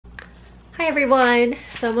Hi everyone!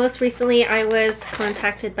 So most recently I was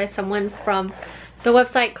contacted by someone from the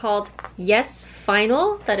website called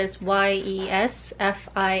YesFinal, that is YesFinal,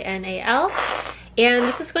 and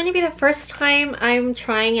this is going to be the first time I'm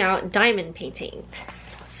trying out diamond painting.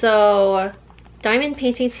 So diamond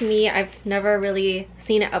painting to me, I've never really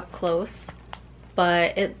seen it up close,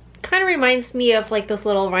 but it kind of reminds me of like those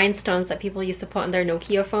little rhinestones that people used to put on their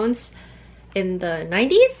Nokia phones in the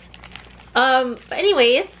 90s. But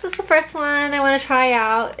anyways, this is the first one I want to try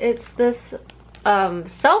out. It's this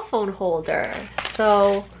cell phone holder.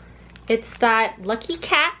 So it's that lucky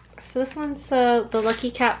cat. So this one's the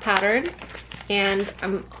lucky cat pattern, and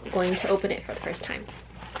I'm going to open it for the first time.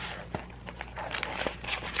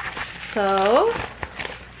 So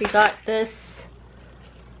we got this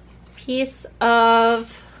piece of,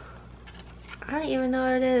 I don't even know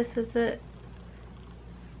what it is it?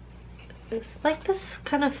 It's like this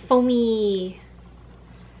kind of foamy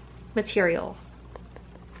material.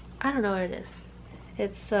 I don't know what it is.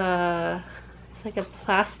 It's like a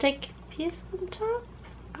plastic piece on top.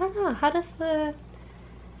 I don't know. How does the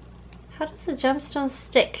gemstone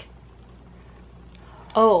stick?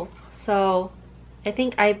 Oh, so I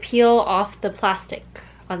think I peel off the plastic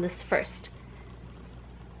on this first.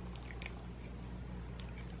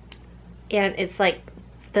 And it's like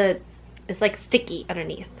sticky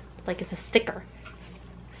underneath. Like it's a sticker.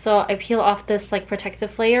 So I peel off this like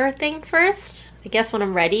protective layer thing first, I guess, when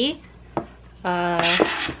I'm ready. What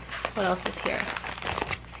else is here?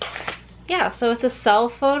 Yeah, so it's a cell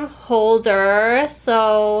phone holder.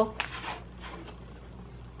 So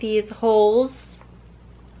these holes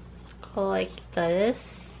go like this.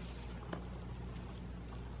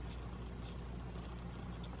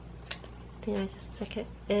 I think I just stick it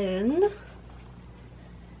in.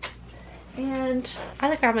 And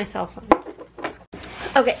I grab my cell phone.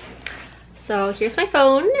 Okay, so here's my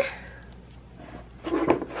phone.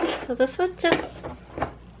 So this would just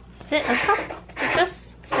sit on top like this.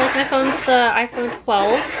 So like my phone's the iPhone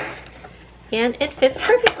 12, and it fits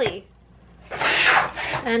perfectly.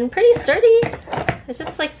 And pretty sturdy. It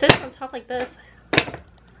just like sits on top like this.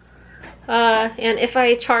 And if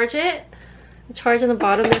I charge it, the charge in the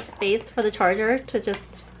bottom, there's space for the charger to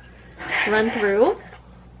just run through,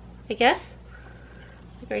 I guess,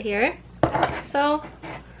 like right here. So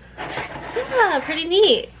yeah, pretty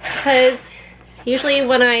neat, because usually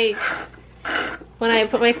when I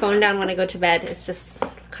put my phone down when I go to bed, it's just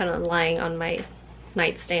kind of lying on my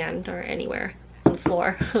nightstand or anywhere on the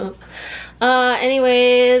floor.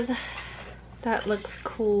 Anyways, that looks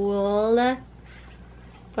cool,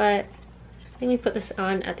 but I think we put this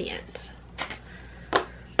on at the end.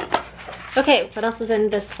 Okay, what else is in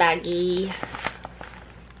this baggie?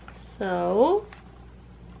 So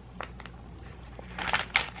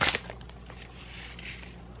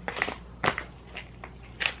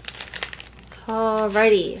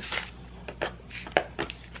alrighty.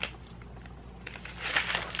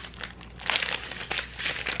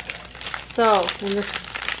 So in this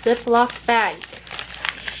Ziploc bag,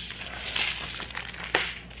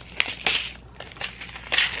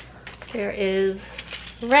 there is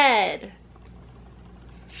red.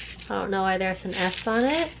 I don't know why there's an S on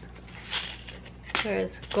it.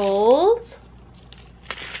 There's gold.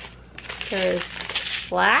 There's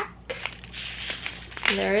black.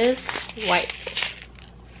 And there is white.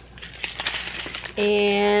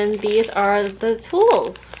 And these are the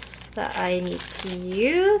tools that I need to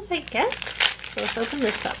use, I guess. So let's open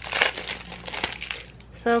this up.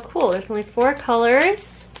 So cool, there's only 4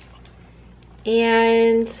 colors.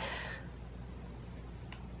 And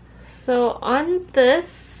so on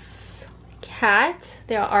this cat,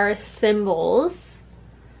 there are symbols.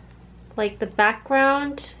 Like the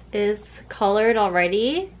background is colored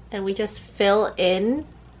already, and we just fill in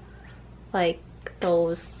like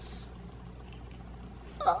those,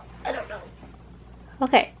 I don't know.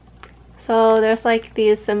 Okay, so there's like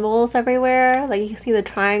these symbols everywhere. Like you can see the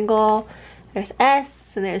triangle, there's S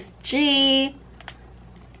and there's G,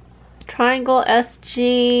 triangle, S,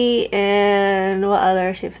 G, and what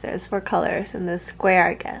other shapes there's? 4 colors, and the square,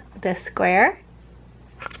 I guess. The square?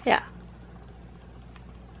 Yeah.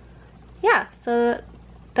 Yeah, so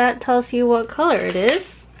that tells you what color it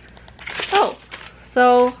is. Oh,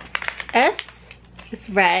 so S is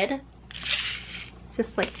red. It's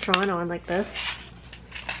just like drawn on like this.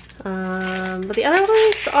 But the other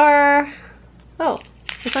ones are, oh,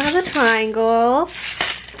 this one has a triangle.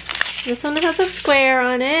 This one has a square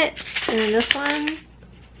on it. And then this one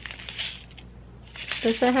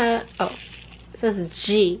has, oh, it says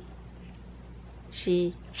G.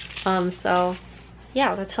 G. So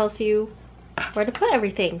yeah, that tells you where to put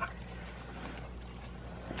everything.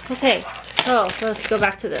 Okay, Oh, so let's go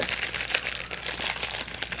back to this.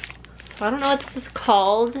 So I don't know what this is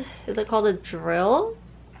called. Is it called a drill?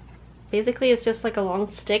 Basically, it's just like a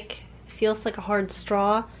long stick. It feels like a hard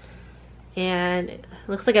straw. And it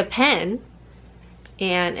looks like a pen.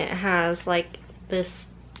 And it has like this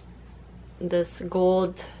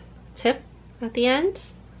gold tip at the end.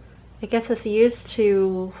 I guess it's used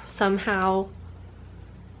to somehow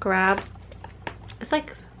grab. It's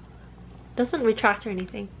like, doesn't retract or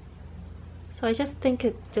anything. So I just think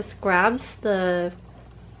it just grabs the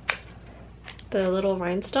little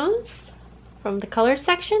rhinestones from the colored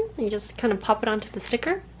section and you just kind of pop it onto the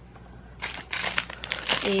sticker.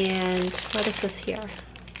 And what is this here?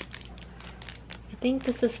 I think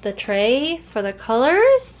this is the tray for the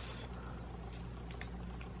colors.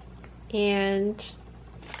 And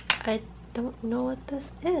I don't know what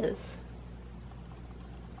this is.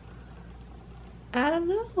 I don't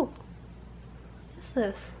know. What is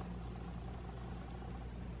this?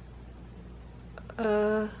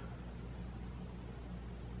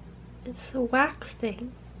 It's a wax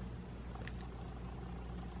thing.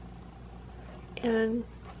 And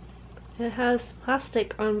it has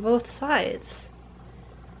plastic on both sides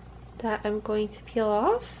that I'm going to peel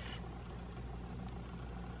off.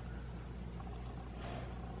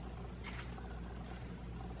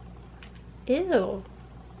 Ew.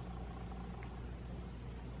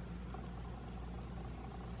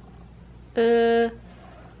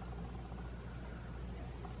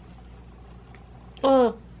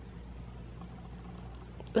 Oh.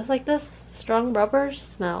 It's like this strong rubber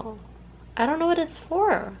smell. I don't know what it's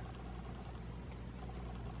for.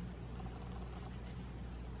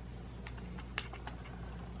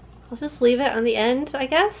 I'll just leave it on the end, I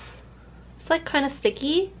guess. It's like kind of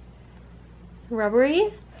sticky,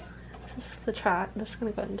 rubbery. This is the trash. This is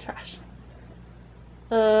gonna go in the trash.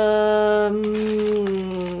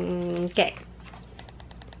 Okay.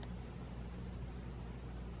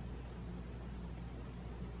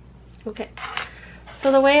 Okay.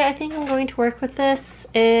 So the way I think I'm going to work with this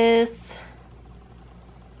is,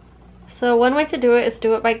 so one way to do it is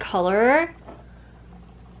do it by color,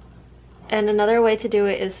 and another way to do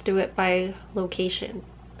it is do it by location.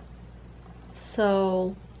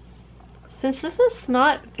 So since this is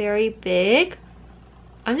not very big,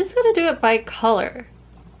 I'm just gonna do it by color,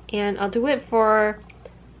 and I'll do it for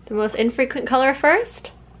the most infrequent color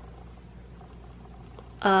first,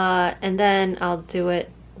 and then I'll do it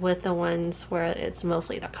with the ones where it's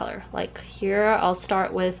mostly that color. Like here, I'll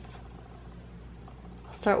start with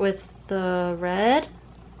the red,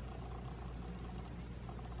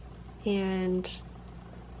 and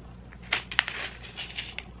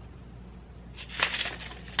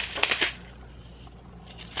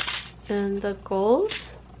the gold,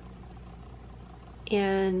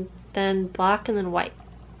 and then black, and then white.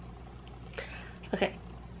 Okay.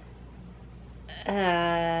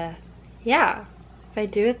 Yeah. If I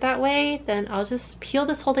do it that way, then I'll just peel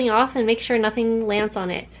this whole thing off and make sure nothing lands on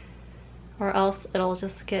it, or else it'll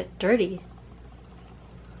just get dirty.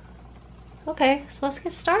 Okay, so let's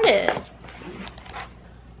get started.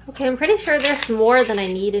 Okay, I'm pretty sure there's more than I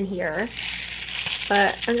need in here,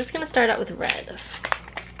 but I'm just gonna start out with red.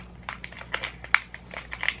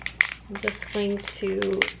 I'm just going to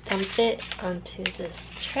dump it onto this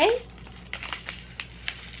tray.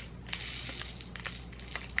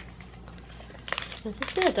 I'm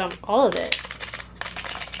just gonna dump all of it.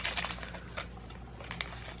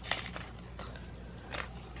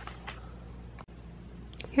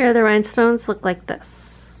 Here the rhinestones look like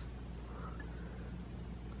this.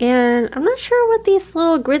 And I'm not sure what these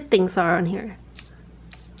little grid things are on here.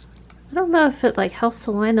 I don't know if it like helps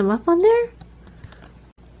to line them up on there.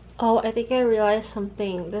 Oh, I think I realized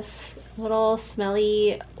something. This little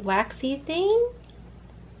smelly waxy thing,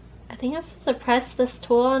 I think I'm supposed to press this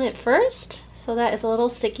tool on it first, so that it's a little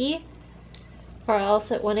sticky, or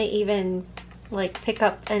else it wouldn't even like pick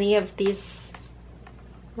up any of these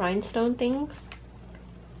rhinestone things.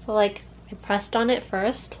 So like I pressed on it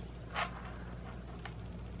first,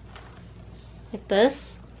 like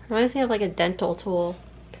this. Reminds me of like a dental tool,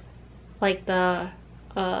 like the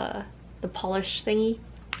polish thingy.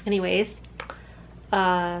 Anyways,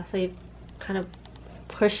 so you kind of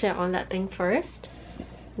push it on that thing first,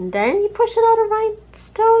 and then you push it on a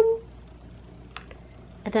rhinestone.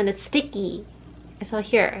 And then it's sticky. So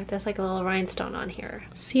here, there's like a little rhinestone on here.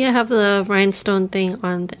 See, I have the rhinestone thing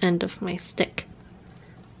on the end of my stick.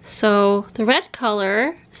 So the red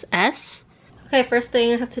color is S. Okay, first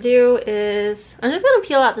thing I have to do is, I'm just gonna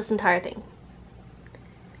peel out this entire thing.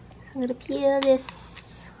 I'm gonna peel this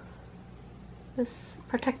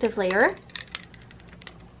protective layer.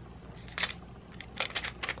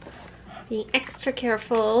 Being extra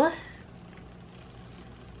careful.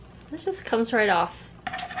 This just comes right off.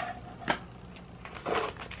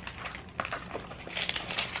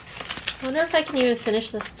 I wonder if I can even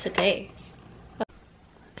finish this today.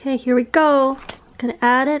 Okay, here we go. I'm gonna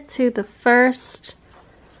add it to the first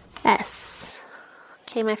S.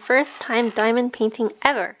 Okay, my first time diamond painting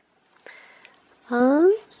ever.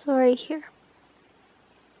 So right here.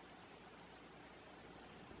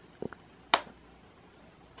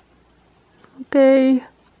 Okay.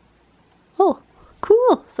 Oh,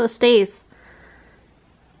 cool. So it stays.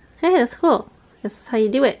 Okay, that's cool. This is how you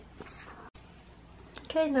do it.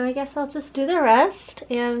 Okay, now I guess I'll just do the rest.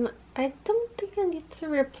 And I don't think I need to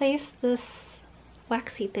replace this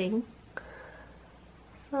waxy thing.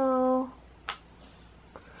 So...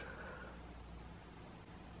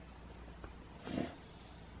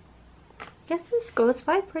 I guess this goes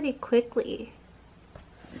by pretty quickly.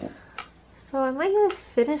 So I might have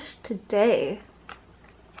finished today.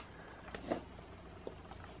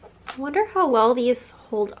 I wonder how well these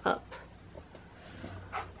hold up.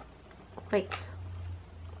 Like,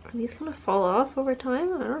 are these gonna fall off over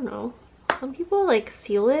time? I don't know. Some people like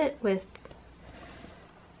seal it with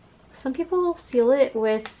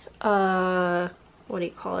what do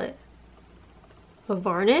you call it? A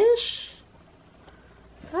varnish?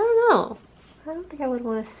 I don't know. I don't think I would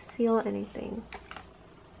want to seal anything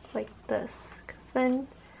like this, because then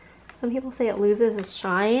some people say it loses its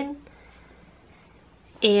shine,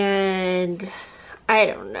 and I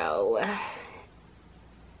don't know.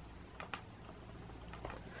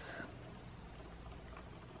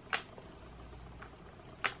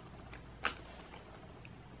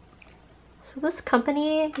 So this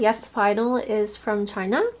company, YesFinal, is from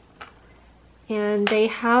China, and they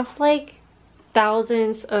have like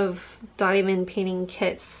thousands of diamond painting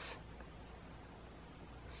kits.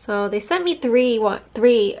 So they sent me three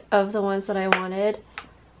of the ones that I wanted.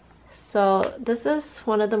 So this is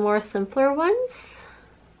one of the more simpler ones.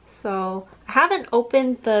 So I haven't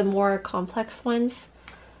opened the more complex ones,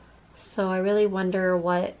 so I really wonder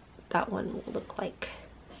what that one will look like.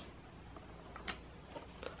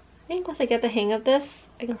 I think once I get the hang of this,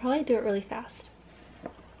 I can probably do it really fast.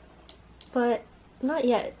 But not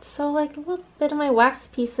yet. So like a little bit of my wax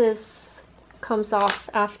pieces comes off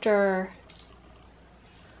after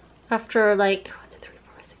like 1, 2, 3,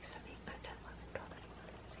 4, 5, 6, 7, 8, 9, 10, 11, 12,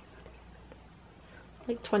 13, 14, 15,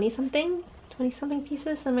 like 20 something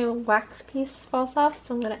pieces, and my wax piece falls off,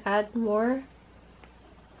 so I'm gonna add more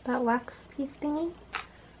that wax piece thingy.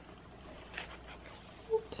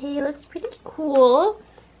 Okay, looks pretty cool.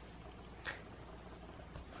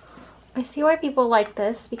 I see why people like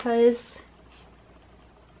this, because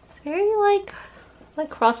it's very like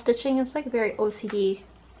cross stitching. It's like very OCD.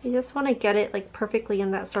 You just want to get it like perfectly in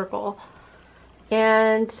that circle.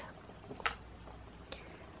 And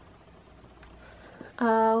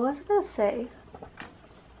what was I gonna say?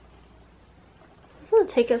 This doesn't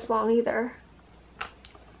take as long either.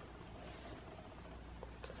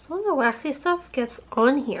 Some of the waxy stuff gets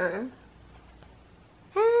on here.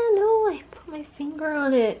 Ah no, I put my finger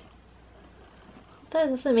on it. That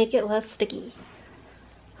doesn't make it less sticky.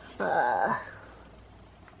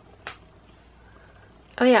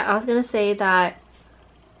 Oh yeah, I was gonna say that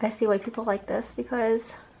I see why people like this, because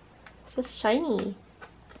it's just shiny.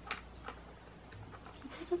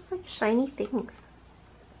 It's just like shiny things.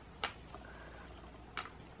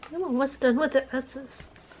 I'm almost done with the S's.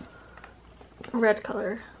 Red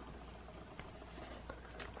color.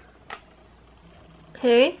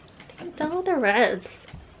 Okay, I think I'm done with the reds.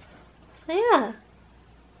 So yeah,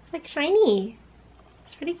 it's like shiny.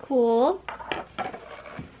 It's pretty cool.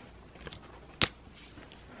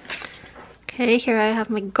 Okay, here I have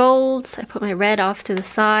my golds. I put my red off to the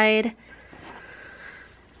side.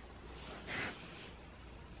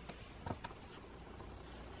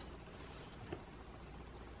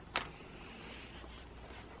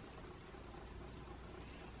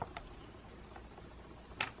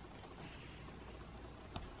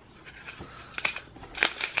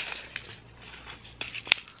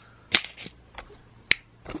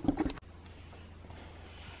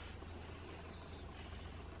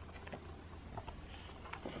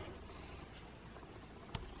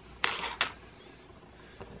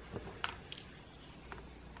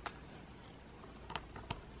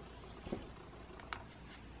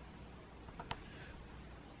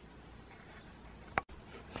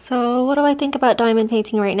 So what do I think about diamond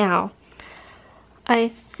painting right now? I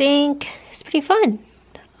think it's pretty fun.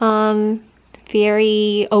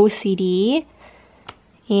 Very OCD,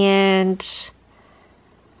 and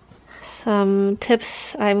Some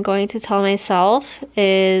tips I'm going to tell myself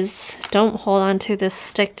is don't hold on to this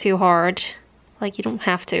stick too hard. Like, you don't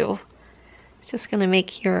have to. It's just gonna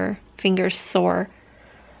make your fingers sore.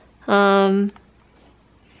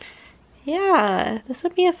 Yeah, this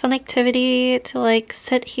would be a fun activity to like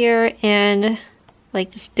sit here and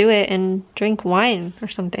like just do it and drink wine or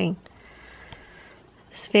something.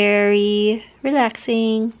 It's very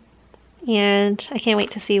relaxing, and I can't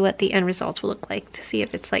wait to see what the end results will look like, to see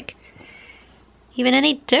if it's like even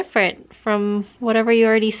any different from whatever you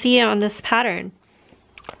already see on this pattern.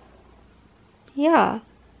 Yeah.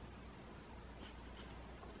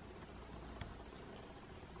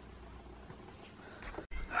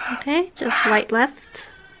 Okay, just white left.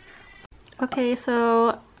 Okay,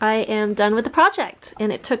 so I am done with the project,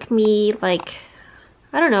 and it took me like,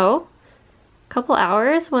 I don't know, a couple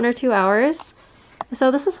hours, 1 or 2 hours.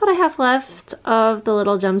 So this is what I have left of the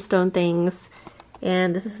little gemstone things,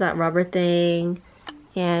 and this is that rubber thing,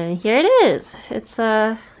 and here it is. It's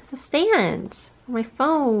a stand for my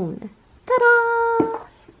phone. Ta-da!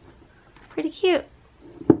 Pretty cute.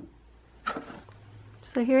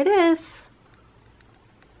 So here it is.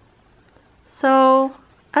 So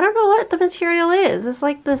I don't know what the material is. It's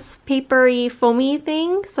like this papery, foamy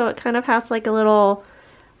thing. So it kind of has like a little,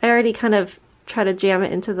 I already kind of try to jam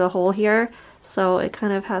it into the hole here. So it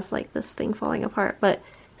kind of has like this thing falling apart, but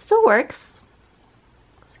it still works.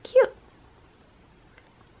 It's cute.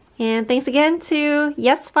 And thanks again to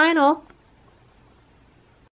YesFinal.